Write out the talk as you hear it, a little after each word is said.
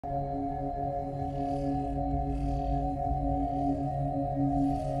Hello.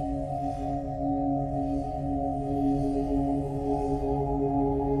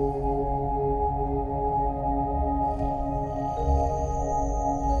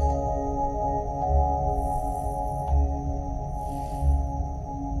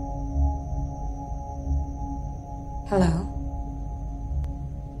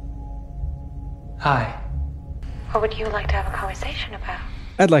 Hi. What would you like to have a conversation about?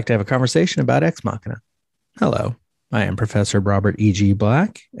 I'd like to have a conversation about Ex Machina. Hello. I am Professor Robert E.G.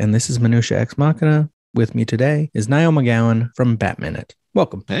 Black, and this is Minutia Ex Machina. With me today is Niall McGowan from Batminute.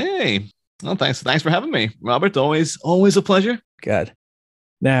 Welcome. Hey. Well, thanks for having me, Robert. Always a pleasure. Good.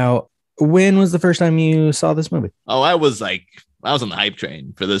 Now, when was the first time you saw this movie? Oh, I was on the hype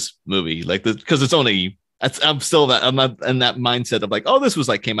train for this movie, because it's only. I'm not in that mindset of like, oh, this was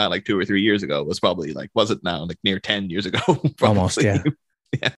came out 2 or 3 years ago. It was probably was it now near 10 years ago? Almost, yeah.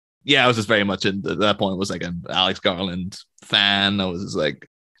 Yeah. I was just very much at that point was an Alex Garland fan. I was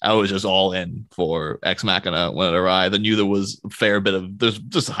just all in for Ex Machina when it arrived. I knew there was a fair bit of there's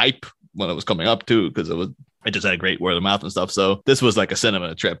just hype when it was coming up too, because it just had a great word of mouth and stuff. So this was a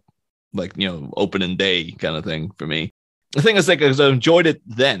cinema trip, opening day kind of thing for me. The thing is, I enjoyed it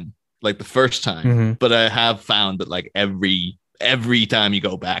then. The first time, but I have found that every time you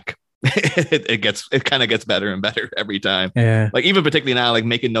go back, it kind of gets better and better every time. Yeah. Even particularly now,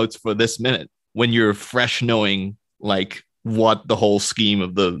 making notes for this minute when you're fresh knowing what the whole scheme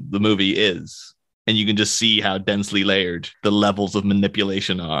of the movie is, and you can just see how densely layered the levels of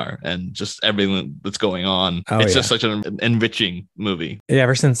manipulation are and just everything that's going on. It's just such an enriching movie. Yeah,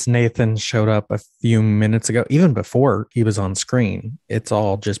 ever since Nathan showed up a few minutes ago, even before he was on screen, it's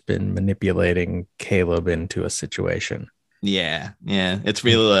all just been manipulating Caleb into a situation. Yeah. It's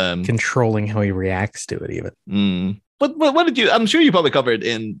real controlling how he reacts to it even. But what did you, I'm sure you probably covered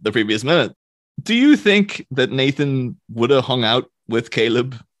in the previous minute. Do you think that Nathan would have hung out with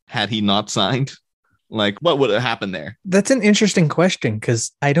Caleb had he not signed? What would have happened there? That's an interesting question,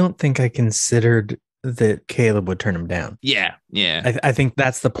 because I don't think I considered that Caleb would turn him down. Yeah. I think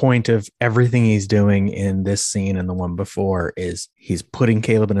that's the point of everything he's doing in this scene and the one before is he's putting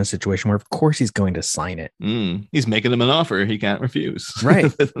Caleb in a situation where, of course, he's going to sign it. He's making him an offer he can't refuse.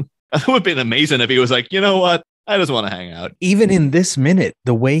 Right. It would have been amazing if he was you know what? I just want to hang out. Even in this minute,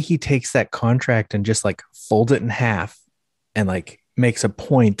 the way he takes that contract and just folds it in half and makes a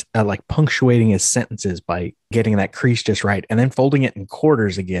point at punctuating his sentences by getting that crease just right and then folding it in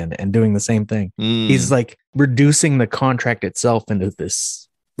quarters again and doing the same thing. He's reducing the contract itself into this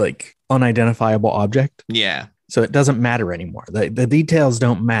unidentifiable object. Yeah. So it doesn't matter anymore. The details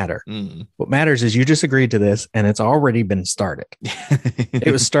don't matter. What matters is you just agreed to this and it's already been started.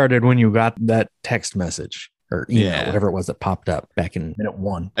 It was started when you got that text message or email, whatever it was that popped up back in minute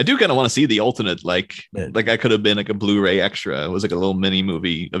 1. I do kind of want to see the alternate, I could have been a Blu-ray extra. It was a little mini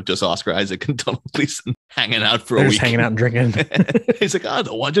movie of just Oscar Isaac and Donald Gleason hanging out for a week. Just hanging out and drinking. He's I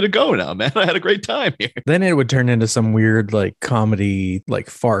don't want you to go now, man. I had a great time here. Then it would turn into some weird comedy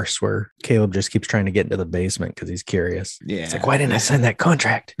farce where Caleb just keeps trying to get into the basement because he's curious. Yeah. It's why didn't I sign that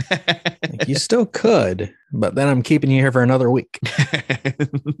contract? You still could, but then I'm keeping you here for another week.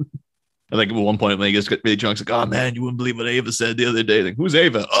 I think at one point when he gets really drunk, it's oh man, you wouldn't believe what Ava said the other day. Who's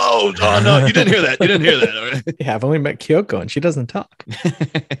Ava? Oh no, you didn't hear that. You didn't hear that. All right? Yeah, I've only met Kyoko and she doesn't talk.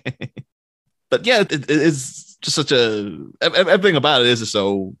 But yeah, it is just such everything about it is just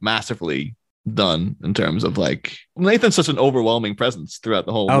so masterfully done in terms of Nathan's such an overwhelming presence throughout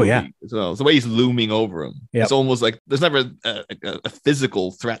the whole movie as well. It's the way he's looming over him. Yep. It's almost there's never a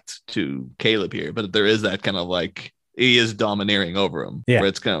physical threat to Caleb here, but there is that kind of he is domineering over him. Yeah. Where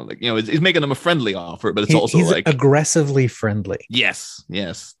it's kind of he's making him a friendly offer, but it's he's aggressily friendly. Yes,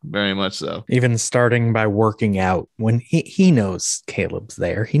 very much so. Even starting by working out when he knows Caleb's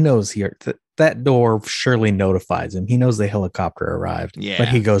there. He knows that door surely notifies him. He knows the helicopter arrived, but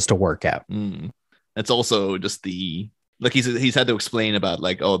he goes to work out. It's also just he's had to explain about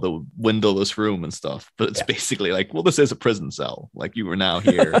the windowless room and stuff, but it's basically well, this is a prison cell. You were now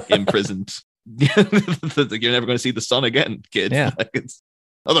here imprisoned. You're never going to see the sun again, kid. Yeah.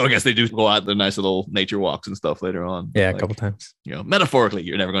 Although I guess they do go out their nice little nature walks and stuff later on. Yeah, a couple times. Metaphorically,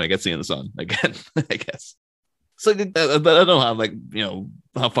 you're never going to get seeing the sun again, I guess. So, but I don't know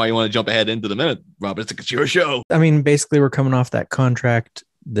how far you want to jump ahead into the minute, Robert. It's your show. I mean, basically, we're coming off that contract.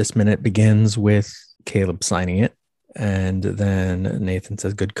 This minute begins with Caleb signing it. And then Nathan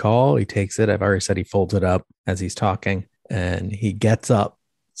says, good call. He takes it. I've already said he folds it up as he's talking. And he gets up.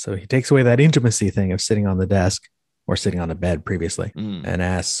 So he takes away that intimacy thing of sitting on the desk. or sitting on a bed previously, Mm. and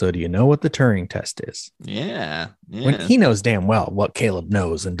asks, so do you know what the Turing test is? Yeah. When he knows damn well what Caleb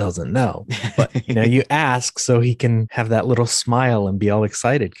knows and doesn't know. But, you ask so he can have that little smile and be all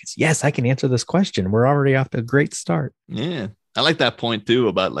excited because, yes, I can answer this question. We're already off to a great start. Yeah. I like that point too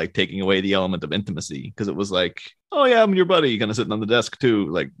about like taking away the element of intimacy, because it was like, oh yeah, I'm your buddy, kind of sitting on the desk too,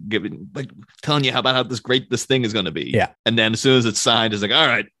 like telling you how great this thing is going to be. Yeah. And then as soon as it's signed, it's like, all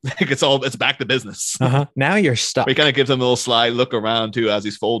right, it's back to business. Now you're stuck. He kind of gives him a little sly look around too as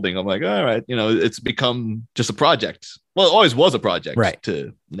he's folding. I'm like, all right, it's become just a project. Well, it always was a project, right,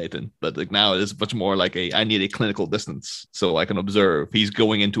 to Nathan, but like now it is much more like I need a clinical distance so I can observe. He's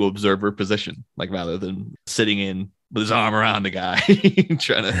going into observer position, like rather than sitting in with his arm around the guy,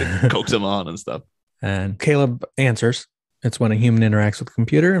 trying to coax him on and stuff. And Caleb answers, it's when a human interacts with a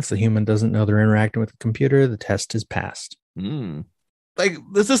computer. If the human doesn't know they're interacting with a computer, the test is passed. Like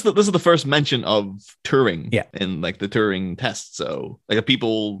this is the first mention of Turing in like the Turing test. So like if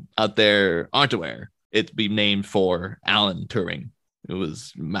people out there aren't aware, it's been named for Alan Turing, who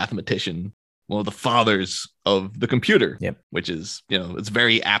was a mathematician, one of the fathers of the computer, which is, it's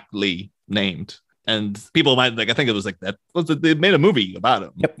very aptly named. And people might I think it was like that. They made a movie about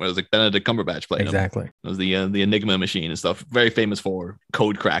him where it was like Benedict Cumberbatch played him. Exactly. It was the Enigma machine and stuff. Very famous for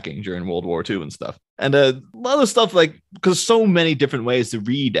code cracking during World War II and stuff. And a lot of stuff because so many different ways to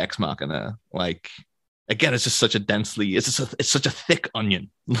read Ex Machina. Like again, it's just such a it's such a thick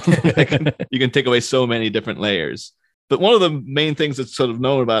onion. You can take away so many different layers. But one of the main things that's sort of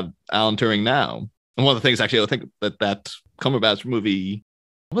known about Alan Turing now, and one of the things actually I think that Cumberbatch movie,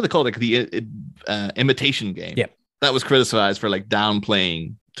 what they call it, like the Imitation Game. That was criticized for like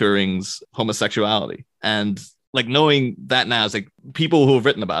downplaying Turing's homosexuality. And like knowing that now, it's like people who have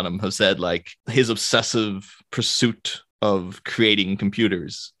written about him have said like his obsessive pursuit of creating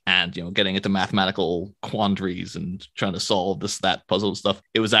computers and, getting into mathematical quandaries and trying to solve that puzzle stuff.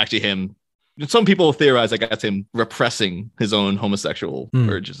 It was actually him. Some people theorize like that's him repressing his own homosexual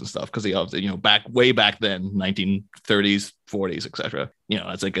urges and stuff, because he obviously, way back then, 1930s, 40s, etc.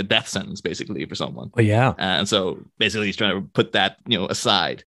 It's like a death sentence basically for someone. Oh yeah. And so basically he's trying to put that,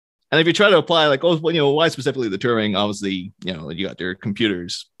 aside. And if you try to apply like, why specifically the Turing, obviously, you got your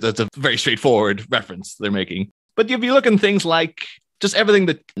computers. That's a very straightforward reference they're making. But if you look in things like just everything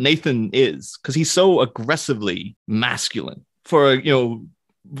that Nathan is, because he's so aggressively masculine for,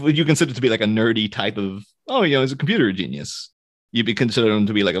 would you consider to be like a nerdy type of, he's a computer genius. You'd be considering him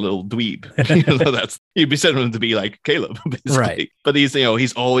to be like a little dweeb. You'd be considering him to be like Caleb, basically. Right. But he's,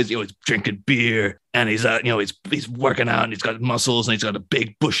 he's always, he's drinking beer and he's, he's working out and he's got muscles and he's got a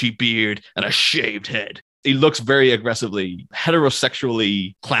big bushy beard and a shaved head. He looks very aggressively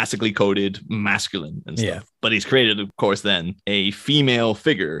heterosexually, classically coded, masculine and stuff. Yeah. But he's created, of course, then a female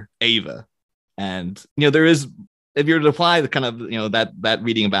figure, Ava. And, there is, if you were to apply the kind of, that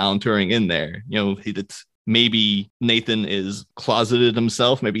reading of Alan Turing in there, it's maybe Nathan is closeted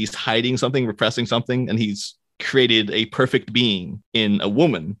himself. Maybe he's hiding something, repressing something, and he's created a perfect being in a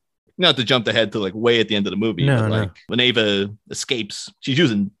woman. Not to jump ahead to like way at the end of the movie, but when Ava escapes, she's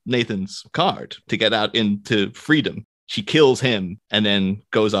using Nathan's card to get out into freedom. She kills him and then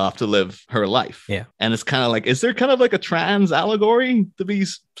goes off to live her life. Yeah. And it's kind of like, is there kind of like a trans allegory to be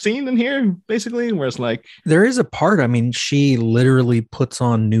seen in here, basically, where it's like... There is a part, she literally puts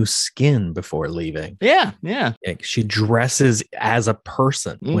on new skin before leaving. Yeah, yeah. Like she dresses as a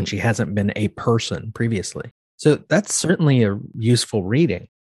person when she hasn't been a person previously. So that's certainly a useful reading.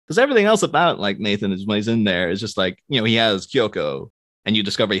 Because everything else about like Nathan is when he's in there is just like, he has Kyoko. And you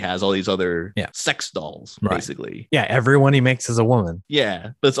discover he has all these other sex dolls, basically. Yeah, everyone he makes is a woman.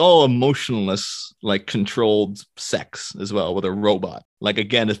 Yeah, but it's all emotionless, like controlled sex as well with a robot. Like,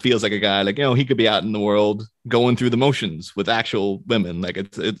 again, it feels like a guy, like, he could be out in the world going through the motions with actual women. Like,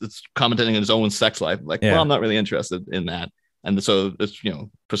 it's commenting on his own sex life. Like, well, I'm not really interested in that. And so it's,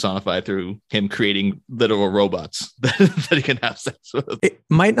 personified through him creating literal robots that he can have sex with. It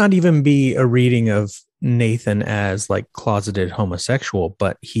might not even be a reading of Nathan as like closeted homosexual,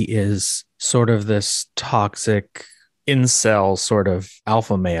 but he is sort of this toxic incel sort of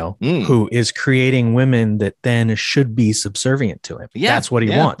alpha male who is creating women that then should be subservient to him. Yeah, that's what he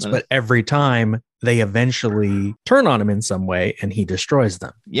wants. But every time they eventually turn on him in some way and he destroys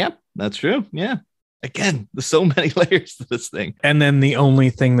them. Yep, that's true. Yeah. Again, there's so many layers to this thing. And then the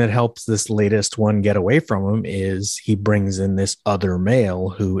only thing that helps this latest one get away from him is he brings in this other male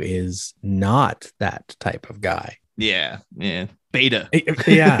who is not that type of guy. Yeah. Yeah. Beta.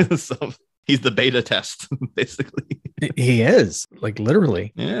 Yeah. So he's the beta test, basically. He is, like,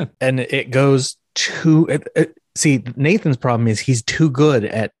 literally. Yeah. And it goes to... See, Nathan's problem is he's too good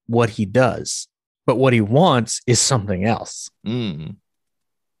at what he does. but what he wants is something else.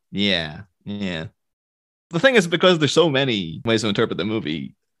 Yeah. The thing is, because there's so many ways to interpret the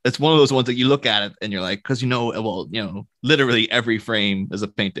movie, it's one of those ones that you look at it and you're like, because literally every frame is a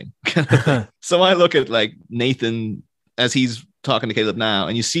painting. So I look at like Nathan as he's talking to Caleb now,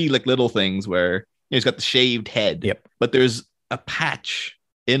 and you see like little things where he's got the shaved head, but there's a patch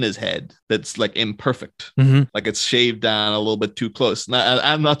in his head that's like imperfect, like it's shaved down a little bit too close. Now,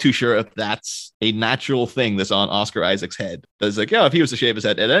 I'm not too sure if that's a natural thing that's on Oscar Isaac's head. That's like, if he was to shave his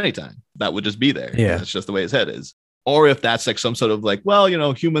head at any time, that would just be there. Yeah, that's just the way his head is. Or if that's like some sort of like, well,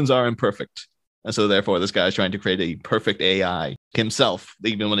 humans are imperfect, and so therefore this guy's trying to create a perfect AI himself.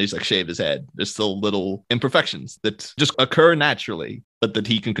 Even when he's like shaved his head, there's still little imperfections that just occur naturally, but that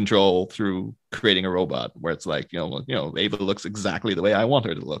he can control through creating a robot where it's like, Ava looks exactly the way I want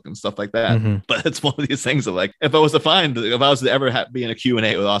her to look and stuff like that. But it's one of these things of like, if I was to ever be in a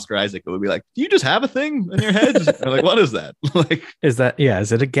Q&A with Oscar Isaac, it would be like, do you just have a thing in your head? Or like, what is that? Like, is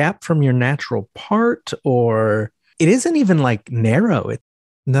it a gap from your natural part, or it isn't even like narrow?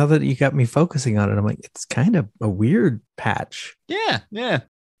 Now that you got me focusing on it, I'm like, it's kind of a weird patch. Yeah.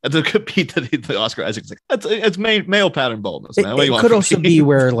 It could be that the Oscar Isaac's like, it's male pattern baldness, man. It could also be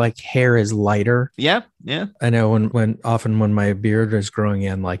where like hair is lighter. Yeah. I know when my beard is growing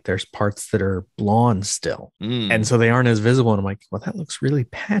in, like there's parts that are blonde still. And so they aren't as visible. And I'm like, well, that looks really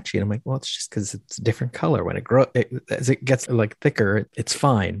patchy. And I'm like, well, it's just because it's a different color. When as it gets like thicker, it's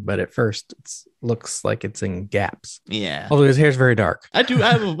fine. But at first it looks like it's in gaps. Yeah. Although his hair's very dark. I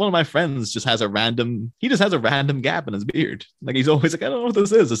have one of my friends just has a random gap in his beard. Like he's always like, I don't know what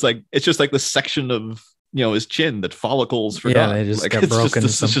this is. It's like, it's just like the section of, his chin that follicles forgot. Yeah, they just like, got broken.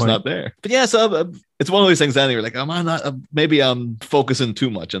 It's just not there. But yeah, so it's one of those things. Then you're like, maybe I'm focusing too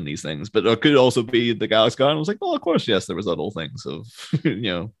much on these things. But it could also be the Galaxy Garden was like, well, of course, yes, there was little things of,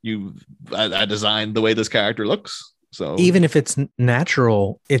 I designed the way this character looks. So even if it's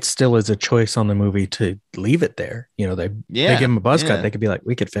natural, it still is a choice on the movie to leave it there. They give him a buzz cut. They could be like,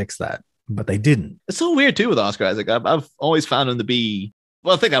 we could fix that, but they didn't. It's so weird too with Oscar Isaac. I've always found him to be.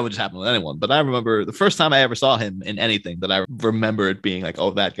 Well, I think that would just happen with anyone. But I remember the first time I ever saw him in anything that I remember it being like,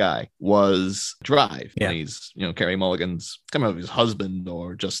 oh, that guy was Drive. Yeah. When he's, Carey Mulligan's, I can't remember if his husband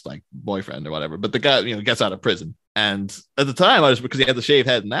or just like boyfriend or whatever. But the guy, gets out of prison. And at the time, because he had the shaved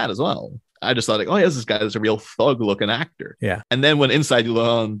head and that as well, I just thought like, oh, yeah, this guy is a real thug looking actor. Yeah. And then when Inside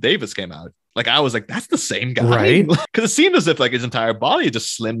Llewellyn Davis came out, like I was like, that's the same guy, right? Because it seemed as if like his entire body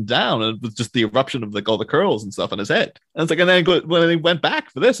just slimmed down, and it was just the eruption of like all the curls and stuff on his head. And it's like, and then when he went back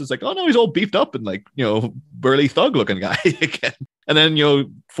for this, it's like, oh no, he's all beefed up and like burly thug looking guy again. And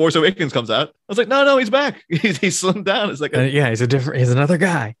then Force Awakens comes out. I was like, no, he's back. He's slimmed down. It's like, he's another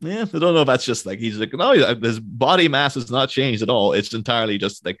guy. Yeah, I don't know if that's just like he's like, no, his body mass has not changed at all. It's entirely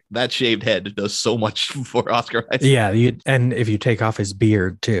just like that shaved head does so much for Oscar Isaac. Yeah, and if you take off his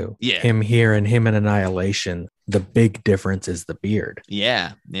beard too, him here and him in Annihilation, the big difference is the beard.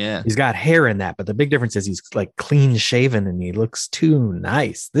 Yeah. He's got hair in that, but the big difference is he's like clean shaven and he looks too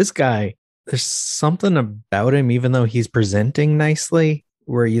nice. This guy, there's something about him, even though he's presenting nicely,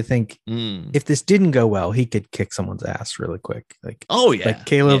 where you think if this didn't go well, he could kick someone's ass really quick. Like, oh yeah, like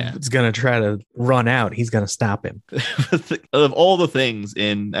Caleb is going to try to run out. He's going to stop him. Of all the things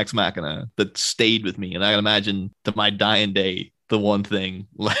in Ex Machina that stayed with me, and I can imagine to my dying day, the one thing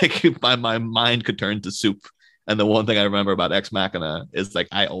like my mind could turn to soup. And the one thing I remember about Ex Machina is like,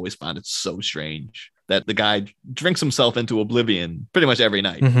 I always found it so strange that the guy drinks himself into oblivion pretty much every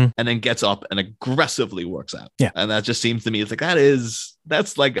night and then gets up and aggressively works out. Yeah. And that just seems to me, it's like,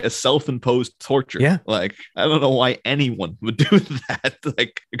 that's like a self-imposed torture. Yeah. Like, I don't know why anyone would do that.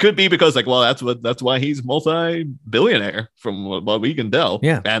 Like, it could be because like, well, that's why he's multi-billionaire from what we can tell.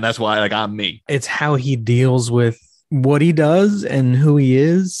 Yeah. And that's why like I'm me. It's how he deals with what he does and who he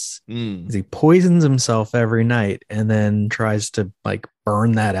is. He poisons himself every night and then tries to like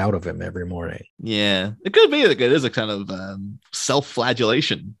burn that out of him every morning. Yeah, it could be like it is a kind of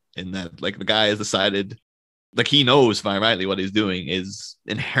self-flagellation in that like the guy has decided like he knows, if I'm rightly, what he's doing is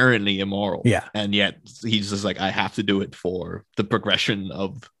inherently immoral. Yeah. And yet he's just like, I have to do it for the progression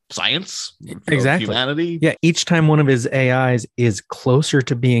of science, exactly, humanity. Yeah, each time one of his AIs is closer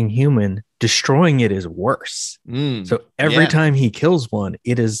to being human, destroying it is worse. So every time he kills one,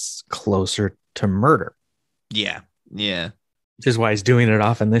 it is closer to murder. Yeah. Which is why he's doing it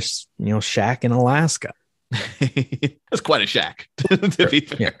off in this, shack in Alaska. That's quite a shack, to be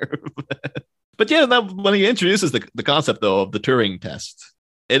fair. Yeah. But yeah, when he introduces the concept though of the Turing test,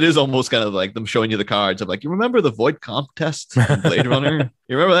 it is almost kind of like them showing you the cards of like, you remember the void comp test in Blade Runner?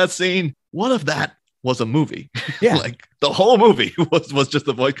 You remember that scene? What if that was a movie. Yeah. Like the whole movie was just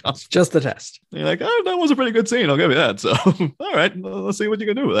the voice concept. Just the test. You're like, oh, that was a pretty good scene. I'll give you that. So, all right, let's see what you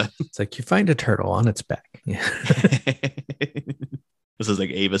can do with that. It's like you find a turtle on its back. Yeah. This is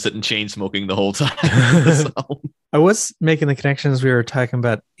like Ava sitting chain smoking the whole time. I was making the connections we were talking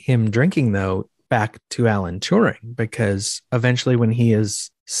about him drinking, though, back to Alan Turing, because eventually when he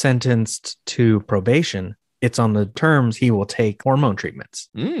is sentenced to probation, it's on the terms he will take hormone treatments.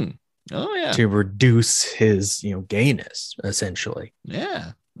 Oh, yeah. To reduce his, gayness, essentially.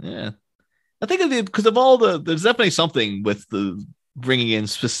 Yeah. I think because of all there's definitely something with the bringing in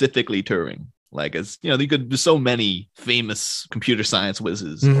specifically Turing. Like, it's, there's so many famous computer science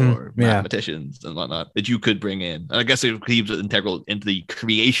whizzes or mathematicians and whatnot that you could bring in. And I guess if he was integral into the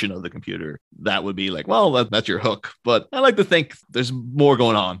creation of the computer, that would be like, well, that's your hook. But I like to think there's more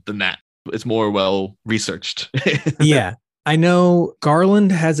going on than that. It's more well researched. Yeah. I know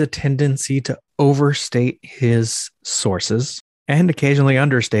Garland has a tendency to overstate his sources and occasionally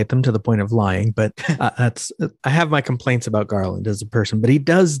understate them to the point of lying. But I have my complaints about Garland as a person, but he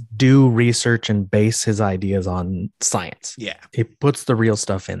does do research and base his ideas on science. Yeah. He puts the real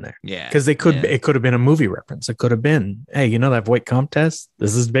stuff in there. Yeah. Because it could have been a movie reference. It could have been, hey, that Voight-Comp test?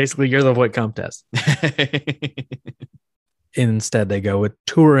 This is basically you're the Voight-Comp test. Instead, they go with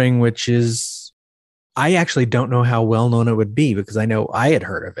Turing, which is, I actually don't know how well known it would be because I know I had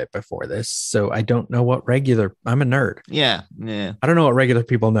heard of it before this. So I don't know what I'm a nerd. Yeah. I don't know what regular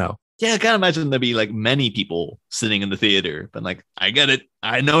people know. Yeah, I can't imagine there'd be like many people sitting in the theater, but like, I get it.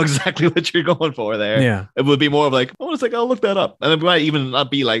 I know exactly what you're going for there. Yeah. It would be more of like, oh, it's like, I'll look that up. And it might even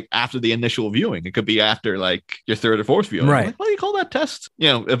not be like after the initial viewing. It could be after like your third or fourth viewing. Right. Like, what do you call that test?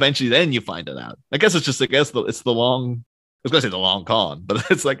 Eventually then you find it out. I guess it's just, it's the long, I was gonna say the long con, but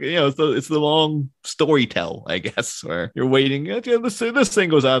it's like, it's the long story tell, I guess, where you're waiting. This thing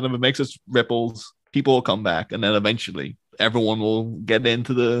goes out and it makes its ripples. People will come back, and then eventually everyone will get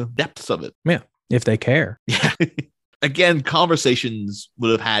into the depths of it. Yeah, if they care. Yeah. Again, conversations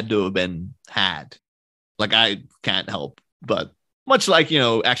would have had to have been had. Like, I can't help but much like,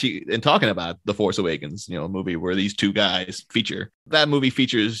 actually in talking about The Force Awakens, a movie where these two guys feature. That movie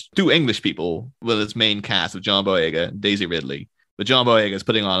features two English people with its main cast of John Boyega and Daisy Ridley. But John Boyega is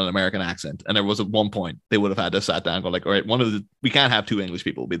putting on an American accent. And there was at one point they would have had to sat down and go like, all right, we can't have two English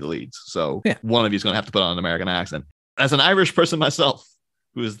people be the leads. So one of you is going to have to put on an American accent. As an Irish person myself,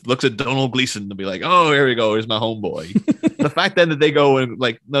 who looks at Donald Gleason and be like, oh, here we go. Here's my homeboy. The fact then that they go and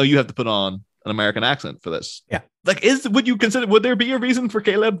like, no, you have to put on an American accent for this. Yeah. Like, would there be a reason for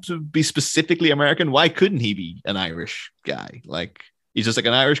Caleb to be specifically American? Why couldn't he be an Irish guy? Like, he's just like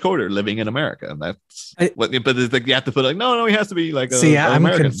an Irish coder living in America. But it's like, you have to put like, no, he has to be like, I'm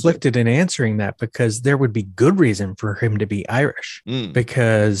conflicted in answering that because there would be good reason for him to be Irish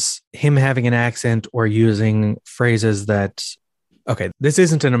because him having an accent or using phrases that, okay, this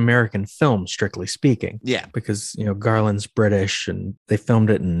isn't an American film, strictly speaking. Yeah. Because, Garland's British and they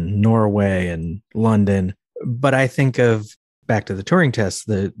filmed it in Norway and London. But I think of back to the Turing test,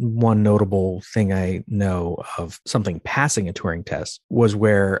 the one notable thing I know of something passing a Turing test was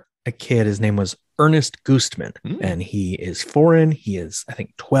where a kid, his name was Ernest Gustman, and he is foreign. He is, I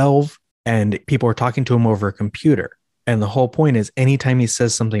think, 12, and people are talking to him over a computer. And the whole point is anytime he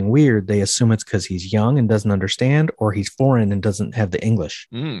says something weird, they assume it's because he's young and doesn't understand, or he's foreign and doesn't have the English.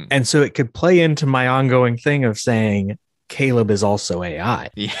 And so it could play into my ongoing thing of saying Caleb is also AI.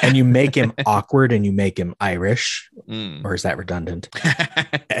 Yeah. And you make him awkward and you make him Irish, or is that redundant?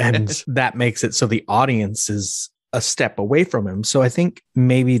 And that makes it so the audience is a step away from him. So I think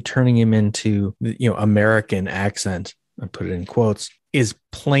maybe turning him into, American accent, I put it in quotes, is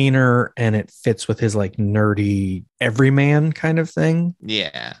plainer and it fits with his like nerdy everyman kind of thing.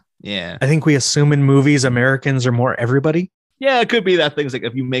 Yeah. I think we assume in movies Americans are more everybody. Yeah, it could be that thing's like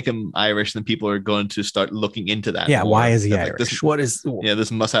if you make him Irish, then people are going to start looking into that. Yeah, more. Why is he Irish?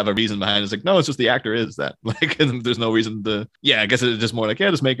 This must have a reason behind it. It's like, no, it's just the actor is that. Like, there's no reason to. Yeah, I guess it's just more like,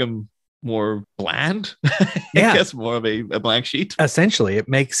 just make him more bland. I guess more of a blank sheet. Essentially, it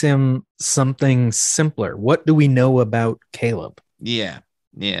makes him something simpler. What do we know about Caleb? Yeah.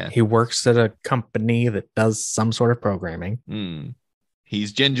 He works at a company that does some sort of programming.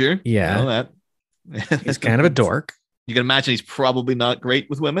 He's ginger. Yeah. You know that. He's kind of a dork. You can imagine he's probably not great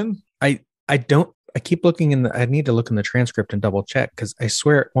with women. I keep looking I need to look in the transcript and double check because I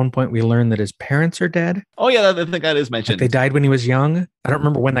swear at one point we learned that his parents are dead. Oh yeah, I think that is mentioned. Like they died when he was young. I don't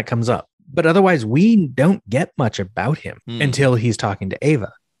remember when that comes up. But otherwise we don't get much about him until he's talking to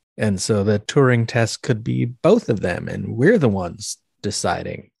Ava. And so the Turing test could be both of them and we're the ones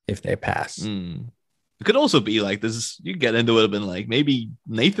deciding if they pass. It could also be like this. You get into it and been like, maybe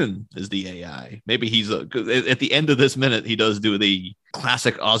Nathan is the AI. Maybe he's at the end of this minute, he does do the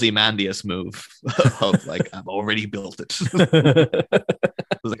classic Ozymandias move of like, I've already built it.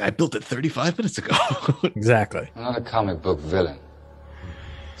 I was like, I built it 35 minutes ago. Exactly. I'm not a comic book villain.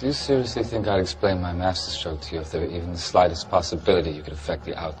 Do you seriously think I'd explain my masterstroke to you if there were even the slightest possibility you could affect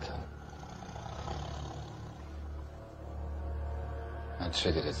the outcome? I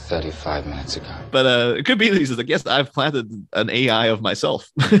triggered it 35 minutes ago. But it could be that he says, like, yes, I've planted an AI of myself.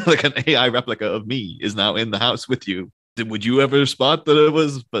 Like an AI replica of me is now in the house with you. Would you ever spot that it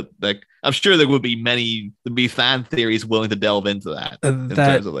was? But like, I'm sure there'd be fan theories willing to delve into that. In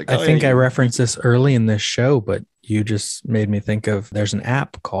terms of like, I think I referenced this early in this show, but you just made me think of there's an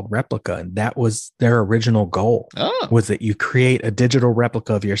app called Replica, and that was their original goal. Was that you create a digital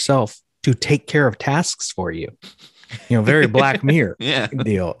replica of yourself to take care of tasks for you. Very Black Mirror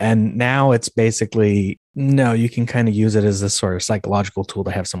deal. And now it's basically, no, you can kind of use it as a sort of psychological tool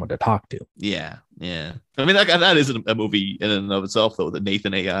to have someone to talk to. Yeah. I mean, that is a movie in and of itself, though, the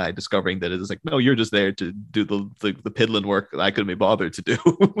Nathan AI discovering that it's like, no, you're just there to do the piddling work that I couldn't be bothered to do.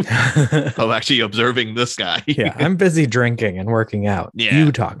 Of actually observing this guy. Yeah, I'm busy drinking and working out. Yeah.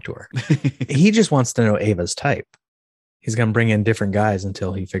 You talk to her. He just wants to know Ava's type. He's going to bring in different guys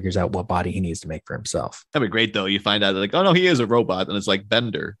until he figures out what body he needs to make for himself. That'd be great, though. You find out like, oh, no, he is a robot. And it's like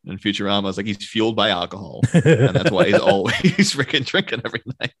Bender in Futurama. It's like he's fueled by alcohol. And that's why he's always freaking drinking every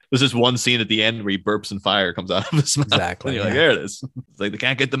night. There's this one scene at the end where he burps and fire comes out of his mouth. Exactly. And you're like, there it is. It's like, they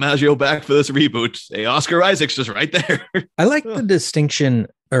can't get DiMaggio back for this reboot. Hey, Oscar Isaac's just right there. I like the distinction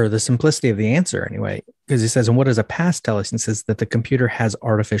or the simplicity of the answer anyway, because he says, and what does a past tell us? And says that the computer has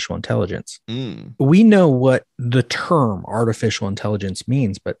artificial intelligence. We know what the term artificial intelligence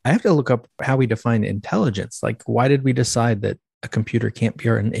means, but I have to look up how we define intelligence. Like, why did we decide that a computer can't be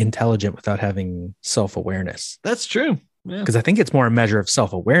intelligent without having self-awareness? That's true. Because I think it's more a measure of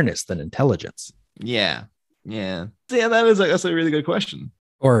self-awareness than intelligence. Yeah. That's a really good question.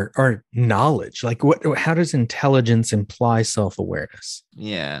 Or knowledge. Like, how does intelligence imply self-awareness?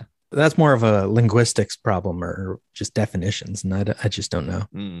 Yeah. That's more of a linguistics problem or just definitions. And I just don't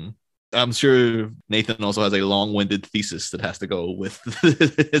know. I'm sure Nathan also has a long-winded thesis that has to go with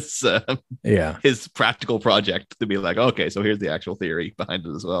his practical project to be like, okay, so here's the actual theory behind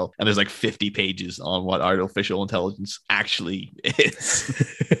it as well. And there's like 50 pages on what artificial intelligence actually is.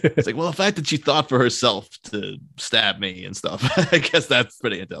 It's like, well, the fact that she thought for herself to stab me and stuff, I guess that's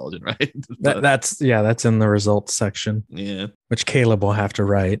pretty intelligent, right? That's in the results section. Yeah. Which Caleb will have to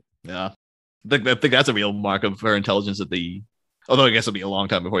write. Yeah. I think that's a real mark of her intelligence although I guess it'll be a long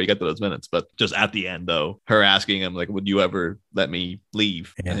time before you get to those minutes, but just at the end, though, her asking him, like, would you ever let me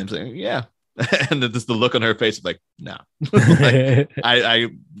leave? Yeah. And him saying, yeah. And then just the look on her face of like, no. Like, I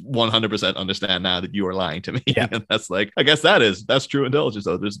 100% understand now that you are lying to me. Yeah. And that's like, I guess that's true intelligence,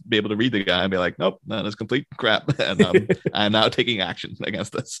 though. Just be able to read the guy and be like, nope, that is complete crap. And I'm now taking action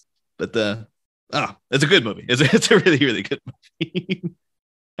against this. But it's a good movie. It's a really, really good movie.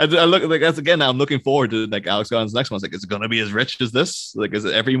 I look like that's again. Now I'm looking forward to like Alex Garland's next one. It's like, is it going to be as rich as this? Like, is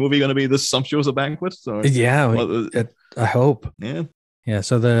every movie going to be this sumptuous a banquet? Or, I hope. Yeah.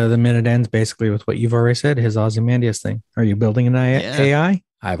 So the minute ends basically with what you've already said. His Ozymandias thing. Are you building an AI?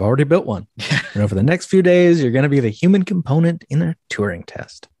 I've already built one. And over the next few days, you're going to be the human component in a Turing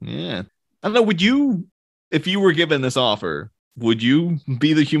test. Yeah. I don't know. Would you, if you were given this offer, would you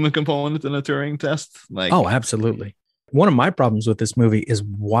be the human component in a Turing test? Like, oh, absolutely. One of my problems with this movie is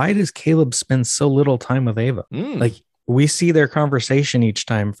why does Caleb spend so little time with Ava? Like, we see their conversation each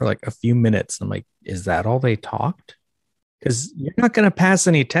time for like a few minutes. I'm like, is that all they talked? Because you're not going to pass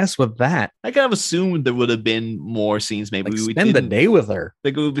any tests with that. I kind of assumed there would have been more scenes. Maybe like we spend the day with her.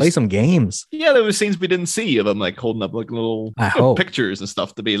 Like play some games. Yeah, there were scenes we didn't see of them like holding up like little pictures and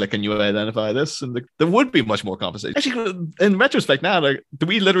stuff to be like, can you identify this? And there would be much more conversation. Actually, in retrospect now, like, do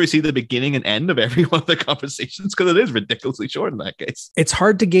we literally see the beginning and end of every one of the conversations? Because it is ridiculously short in that case. It's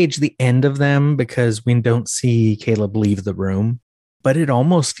hard to gauge the end of them because we don't see Caleb leave the room, but it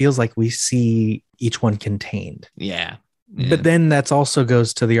almost feels like we see each one contained. Yeah. But then that's also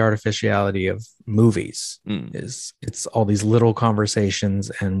goes to the artificiality of movies. It's all these little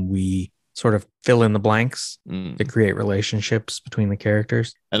conversations and we sort of fill in the blanks to create relationships between the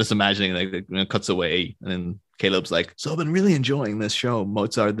characters. And just imagining like it cuts away and then Caleb's like, so I've been really enjoying this show,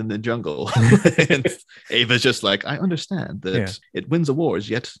 Mozart in the Jungle. And Ava's just like, I understand that it wins awards,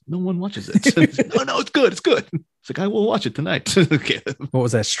 yet no one watches it. No, it's good. It's good. It's like, I will watch it tonight. What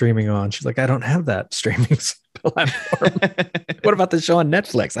was that streaming on? She's like, I don't have that streaming platform. What about the show on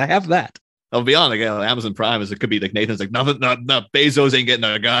Netflix? I have that. I'll be honest, again, Amazon Prime is it could be like Nathan's like, nothing, not Bezos ain't getting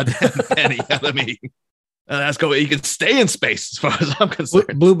a goddamn penny out of me. That's go. You can stay in space, as far as I'm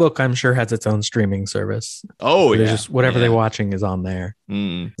concerned. Blue Book, I'm sure, has its own streaming service. Oh, There's yeah. just whatever Yeah. they're watching is on there.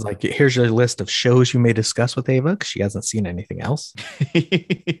 Mm. It's like, here's your list of shows you may discuss with Ava because she hasn't seen anything else.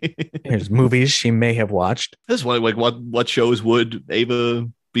 Here's movies she may have watched. This is like what shows would Ava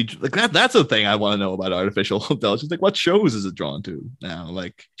be like? That's the thing I want to know about artificial intelligence. Like, what shows is it drawn to now?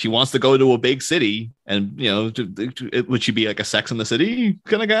 Like, she wants to go to a big city, and would she be like a Sex in the City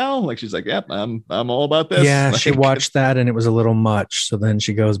kind of gal? Like, she's like, yep, I'm all about this. Yeah, like, she watched that and it was a little much. So then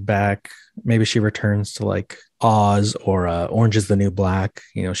she goes back. Maybe she returns to like Oz or Orange is the New Black.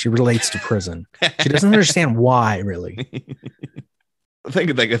 She relates to prison. She doesn't understand why, really. I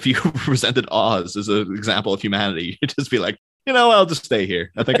think like if you presented Oz as an example of humanity, you'd just be like, I'll just stay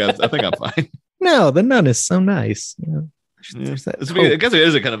here. I think I'm fine. No, the nun is so nice. Yeah. I guess it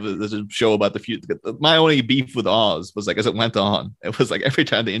is there's a show about the future. My only beef with Oz was like, as it went on, it was like every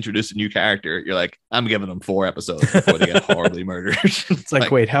time they introduce a new character, you're like, I'm giving them 4 episodes before they get horribly murdered. It's like,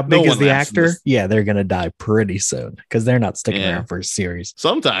 wait, how big is the actor? Yeah, they're gonna die pretty soon because they're not sticking around for a series.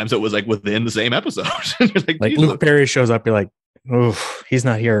 Sometimes it was like within the same episode. like Luke Perry shows up, you're like, oof, he's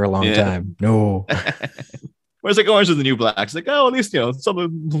not here a long time. No. Whereas like Orange is the New Black, it's like, oh, at least a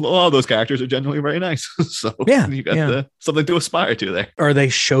lot of those characters are genuinely very nice. So you got something to aspire to there. Or they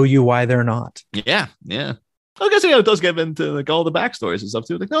show you why they're not. Yeah. I guess it does get into like all the backstories and stuff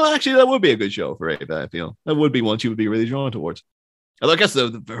too. Like, no, actually, that would be a good show for Ava. I feel that would be one she would be really drawn towards. Although I guess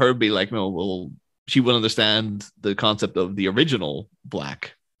for her would be like, well, she would understand the concept of the original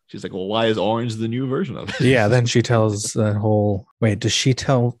Black. She's like, well, why is Orange the new version of it? Yeah, then she tells that whole... Wait, does she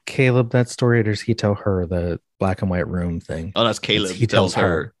tell Caleb that story or does he tell her the black and white room thing? Oh, that's Caleb. He tells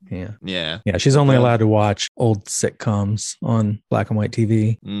her. Yeah. Yeah, she's only allowed to watch old sitcoms on black and white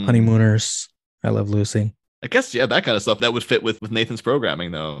TV. Honeymooners, I Love Lucy. I guess, that kind of stuff that would fit with Nathan's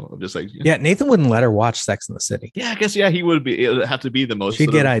programming, though. Just like, yeah, Nathan wouldn't let her watch Sex in the City. Yeah, I guess, he would be. It would have to be the most.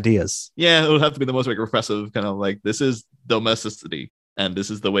 She'd get ideas. Yeah, it would have to be the most like repressive kind of like, this is domesticity. And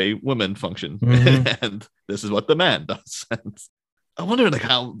this is the way women function, and this is what the man does. And I wonder, like,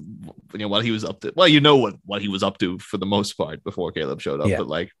 how what he was up to. Well, what he was up to for the most part before Caleb showed up. Yeah. But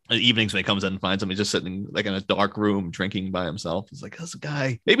like evenings when he comes in and finds him, he's just sitting like in a dark room drinking by himself. He's like, "That's a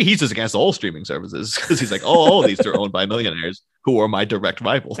guy." Maybe he's just against all streaming services because he's like, all of these are owned by millionaires who are my direct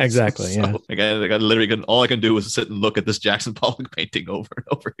rivals. Exactly. Yeah. Like I literally all I can do is sit and look at this Jackson Pollock painting over and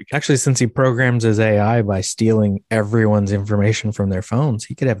over again. Actually, since he programs his AI by stealing everyone's information from their phones,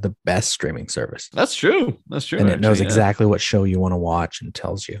 he could have the best streaming service. That's true. And it knows exactly what show you want to watch and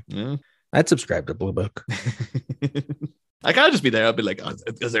tells you. Yeah. I'd subscribe to Blue Book. I gotta just be there. I'd be like,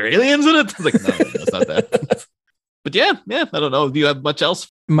 is there aliens in it? Like, no, it's not that. But yeah, I don't know. Do you have much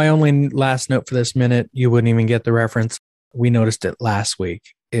else? My only last note for this minute, you wouldn't even get the reference. We noticed it last week,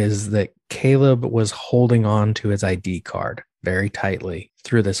 is that Caleb was holding on to his ID card very tightly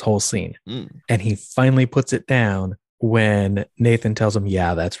through this whole scene. And he finally puts it down when Nathan tells him,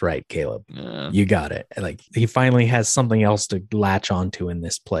 yeah, that's right, Caleb. You got it. Like, he finally has something else to latch onto in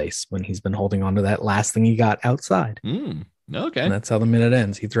this place when he's been holding on to that last thing he got outside. Okay. And that's how the minute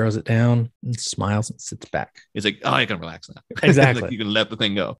ends. He throws it down and smiles and sits back. He's like, oh, you can relax now. Exactly. Like, you can let the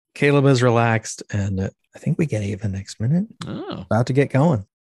thing go. Caleb is relaxed, and I think we get Ava next minute. Oh. About to get going.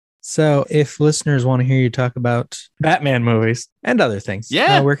 So if listeners want to hear you talk about Batman movies and other things,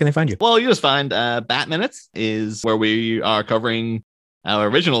 where can they find you? Well, you just find Bat Minutes is where we are covering. Our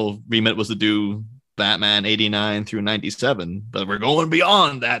original remit was to do Batman 89 through 97, but we're going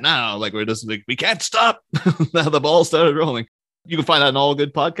beyond that now. Like, we're just like, we can't stop. Now the ball started rolling. You can find that on all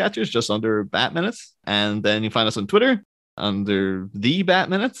good podcatchers just under Bat Minutes. And then you find us on Twitter under the Bat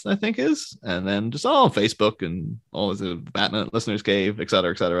Minutes, I think is. And then just all on Facebook and all the Batman Listeners Cave, et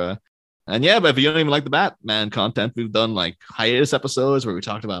cetera, et cetera. And but if you don't even like the Batman content, we've done like hiatus episodes where we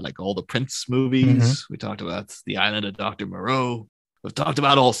talked about like all the Prince movies. We talked about The Island of Dr. Moreau. We've talked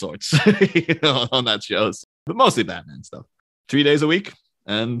about all sorts on that show, but mostly Batman stuff. 3 days a week.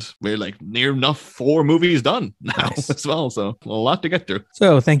 And we're like near enough 4 movies done now as well. So a lot to get through.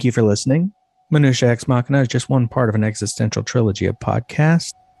 So thank you for listening. Minutia Ex Machina is just one part of an existential trilogy of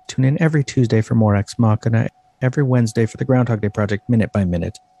podcasts. Tune in every Tuesday for more Ex Machina, every Wednesday for the Groundhog Day Project Minute by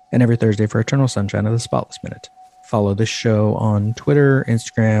Minute, and every Thursday for Eternal Sunshine of the Spotless Minute. Follow this show on Twitter,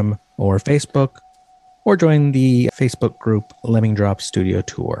 Instagram, or Facebook, or join the Facebook group Lemming Drops Studio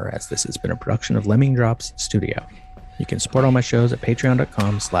Tour, as this has been a production of Lemming Drops Studio. You can support all my shows at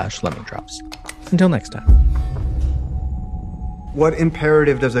patreon.com/lemmingdrops. Until next time. What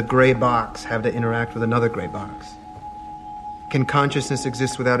imperative does a gray box have to interact with another gray box? Can consciousness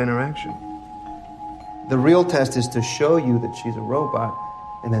exist without interaction? The real test is to show you that she's a robot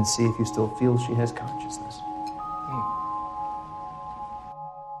and then see if you still feel she has consciousness.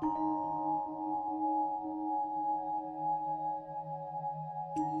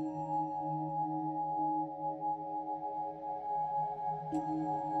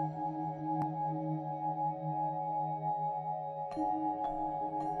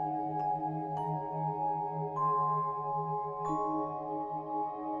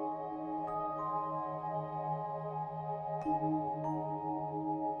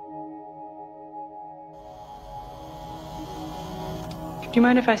 Do you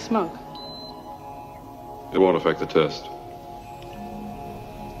mind if I smoke? It won't affect the test.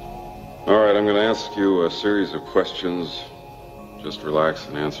 All right, I'm going to ask you a series of questions. Just relax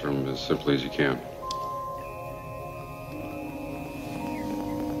and answer them as simply as you can.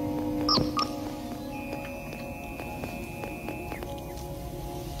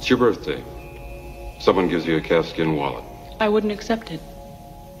 It's your birthday. Someone gives you a calfskin wallet. I wouldn't accept it.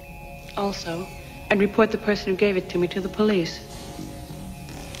 Also, I'd report the person who gave it to me to the police.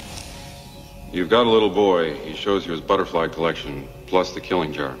 You've got a little boy. He shows you his butterfly collection, plus the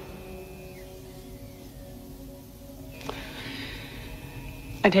killing jar.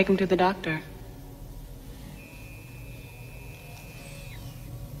 I take him to the doctor.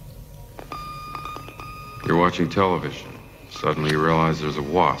 You're watching television. Suddenly you realize there's a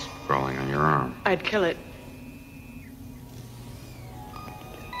wasp crawling on your arm. I'd kill it.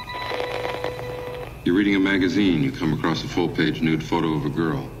 You're reading a magazine. You come across a full-page nude photo of a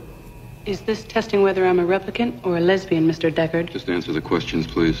girl. Is this testing whether I'm a replicant or a lesbian, Mr. Deckard? Just answer the questions,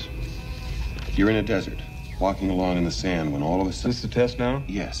 please. You're in a desert, walking along in the sand when all of a sudden... Is this the test now?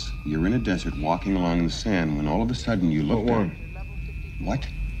 Yes. You're in a desert, walking along in the sand when all of a sudden you look What one? What?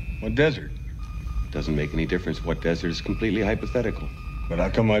 What desert? Doesn't make any difference what desert. Is completely hypothetical. But how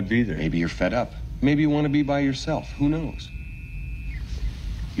come I'd be there? Maybe you're fed up. Maybe you want to be by yourself. Who knows?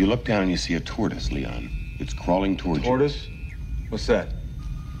 You look down and you see a tortoise, Leon. It's crawling towards Tortoise? What's that?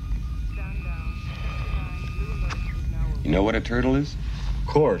 You know what a turtle is? Of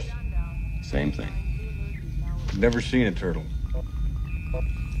course. Same thing. Never seen a turtle.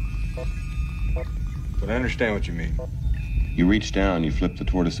 But I understand what you mean. You reach down, you flip the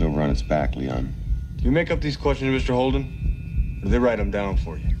tortoise over on its back, Leon. Do you make up these questions, Mr. Holden? Or do they write them down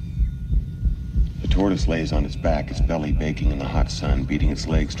for you? The tortoise lays on its back, its belly baking in the hot sun, beating its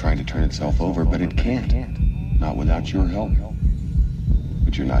legs, trying to turn itself over, but it can't. Not without your help.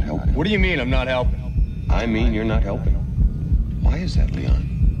 But you're not helping. What do you mean I'm not helping? I mean you're not helping. Why is that, Leon?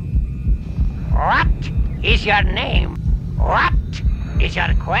 What is your name? What is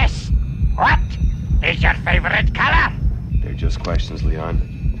your quest? What is your favorite color? They're just questions,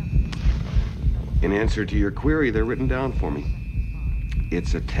 Leon. In answer to your query, they're written down for me.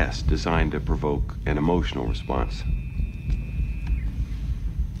 It's a test designed to provoke an emotional response.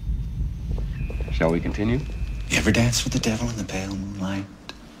 Shall we continue? You ever dance with the devil in the pale moonlight?